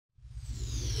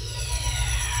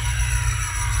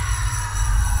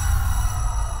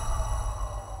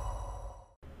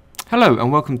Hello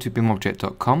and welcome to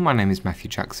BIMobject.com. My name is Matthew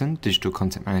Jackson, Digital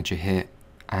Content Manager here,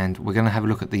 and we're going to have a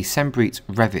look at the Cembrit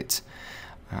Revit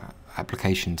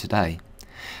application today.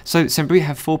 So Cembrit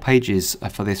have 4 pages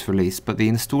for this release, but the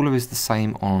installer is the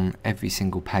same on every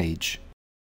single page.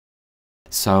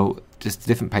 So just the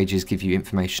different pages give you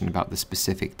information about the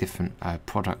specific different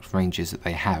product ranges that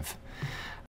they have.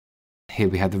 Here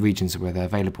we have the regions where they're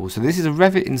available. So this is a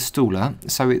Revit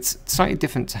Installer, so it's slightly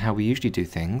different to how we usually do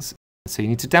things. So you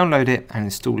need to download it and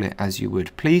install it as you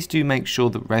would. Please do make sure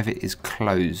that Revit is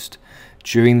closed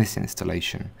during this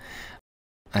installation,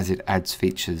 as it adds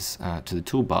features to the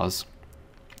toolbars.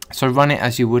 So run it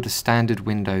as you would a standard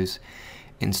Windows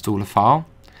installer file.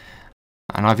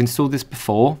 And I've installed this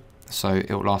before, so it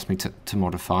will ask me to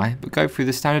modify, but go through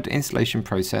the standard installation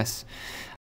process,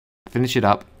 finish it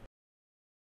up.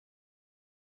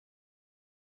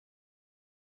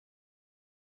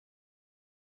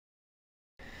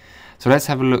 So let's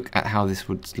have a look at how this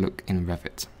would look in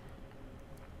Revit.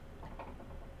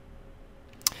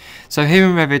 So here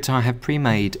in Revit I have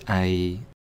pre-made a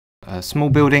small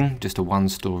building, just a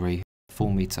 1-story,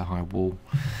 4-meter high wall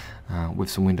with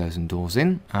some windows and doors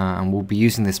in, and we'll be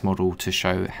using this model to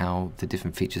show how the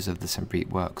different features of the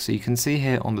Cembrit work. So you can see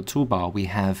here on the toolbar we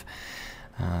have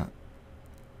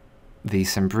the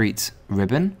Cembrit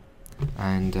ribbon,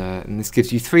 and this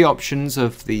gives you 3 options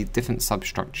of the different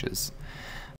substructures.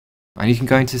 And you can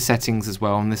go into settings as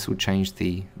well, and this will change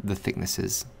the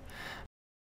thicknesses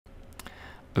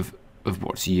of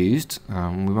what's used.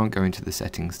 We won't go into the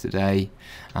settings today,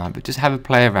 but just have a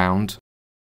play around.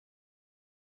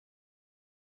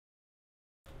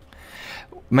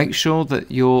 Make sure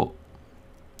that your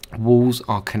walls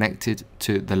are connected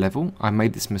to the level. I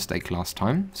made this mistake last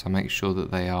time, so make sure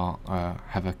that they are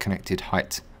have a connected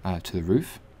height to the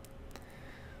roof.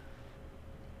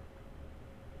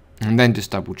 And then just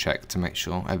double check to make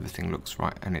sure everything looks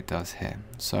right, and it does here.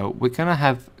 So we're going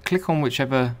to click on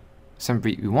whichever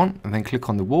Cembrit we want, and then click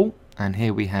on the wall, and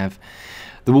here we have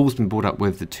the wall's been brought up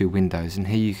with the 2 windows, and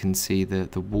here you can see the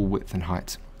wall width and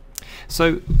height.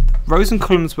 So rows and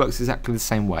columns works exactly the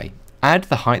same way. Add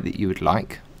the height that you would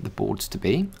like the boards to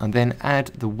be, and then add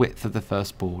the width of the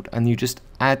first board, and you just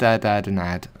add,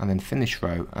 and then finish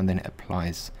row, and then it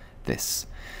applies this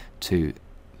to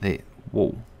the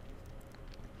wall.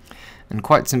 And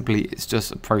quite simply, it's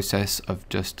just a process of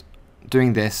just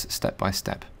doing this step by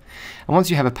step. And once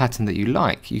you have a pattern that you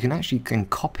like, you can actually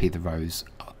copy the rows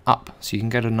up, so you can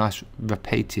get a nice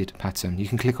repeated pattern. You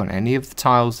can click on any of the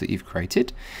tiles that you've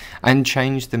created and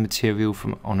change the material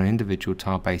on an individual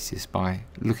tile basis by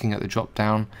looking at the drop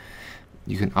down.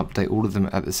 You can update all of them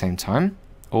at the same time,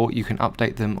 or you can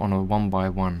update them on a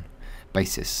 1-by-1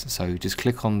 basis. So just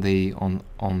click on the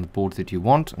board that you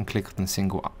want and click on the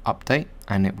single update,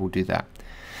 and it will do that.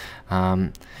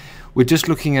 We're just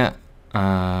looking at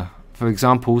for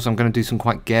examples. I'm going to do some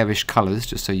quite garish colors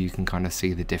just so you can kind of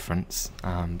see the difference,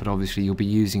 but obviously you'll be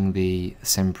using the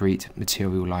Cembrit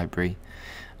material library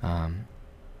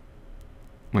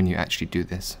when you actually do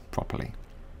this properly.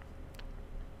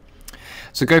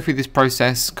 So go through this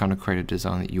process, kind of create a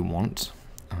design that you want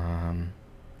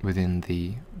within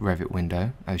the Revit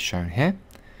window as shown here.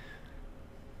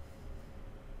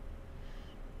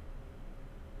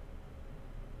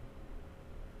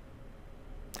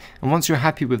 And once you're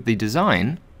happy with the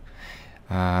design,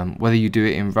 whether you do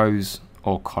it in rows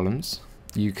or columns,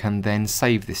 you can then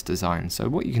save this design. So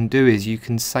what you can do is you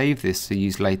can save this to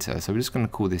use later. So we're just going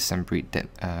to call this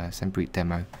Cembrit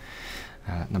demo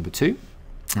number 2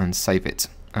 and save it.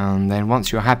 And then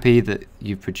once you're happy that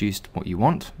you've produced what you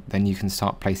want, then you can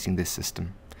start placing this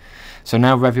system. So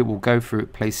now Revit will go through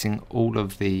placing all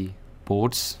of the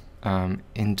boards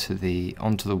onto the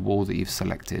wall that you've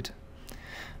selected.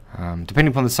 Depending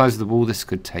upon the size of the wall, this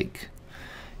could take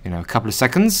a couple of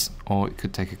seconds, or it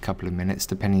could take a couple of minutes,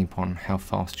 depending upon how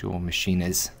fast your machine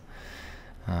is.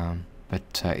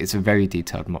 But it's a very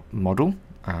detailed model,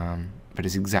 but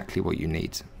it's exactly what you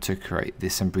need to create the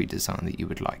Cembrit design that you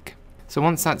would like. So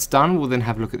once that's done, we'll then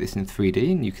have a look at this in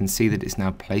 3D, and you can see that it's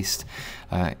now placed,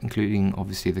 including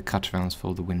obviously the cut-arounds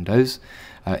for the windows,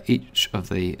 each of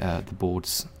the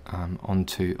boards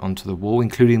onto the wall,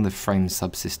 including the frame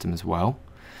subsystem as well.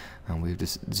 And we'll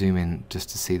just zoom in just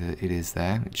to see that it is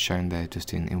there. It's shown there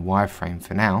just in wireframe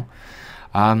for now.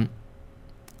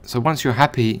 So once you're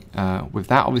happy with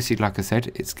that, obviously, like I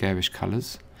said, it's garish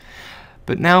colors.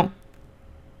 But now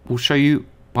we'll show you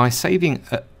by saving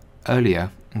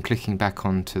earlier and clicking back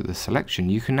onto the selection,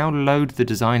 you can now load the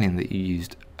design in that you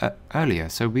used earlier.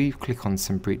 So we click on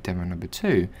Cembrit demo number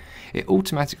 2. It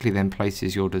automatically then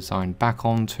places your design back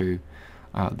onto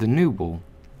the new wall.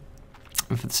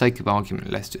 And for the sake of argument,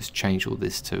 let's just change all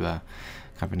this to kind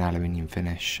of an aluminium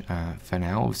finish for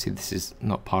now. Obviously this is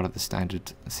not part of the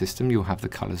standard system, you'll have the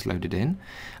colours loaded in.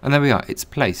 And there we are, it's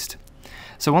placed.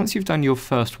 So once you've done your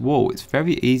first wall, it's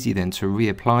very easy then to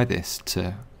reapply this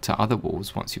to other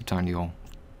walls once you've done your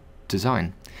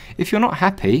design. If you're not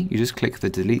happy, you just click the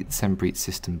Delete Cembrit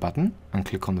System button and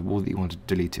click on the wall that you want to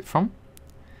delete it from,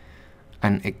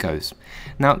 and it goes.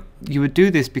 Now you would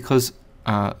do this because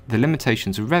the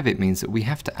limitations of Revit means that we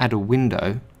have to add a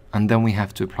window and then we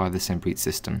have to apply the Cembrit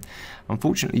system.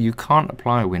 Unfortunately, you can't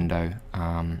apply a window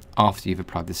after you've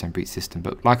applied the Cembrit system,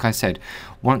 but like I said,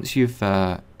 once you've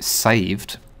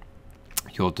saved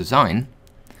your design,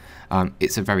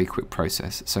 it's a very quick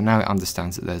process. So now it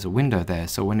understands that there's a window there,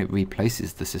 so when it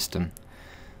replaces the system,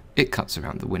 it cuts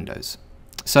around the windows.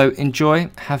 So enjoy,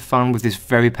 have fun with this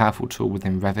very powerful tool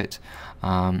within Revit,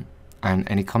 and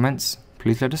any comments,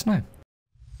 please let us know.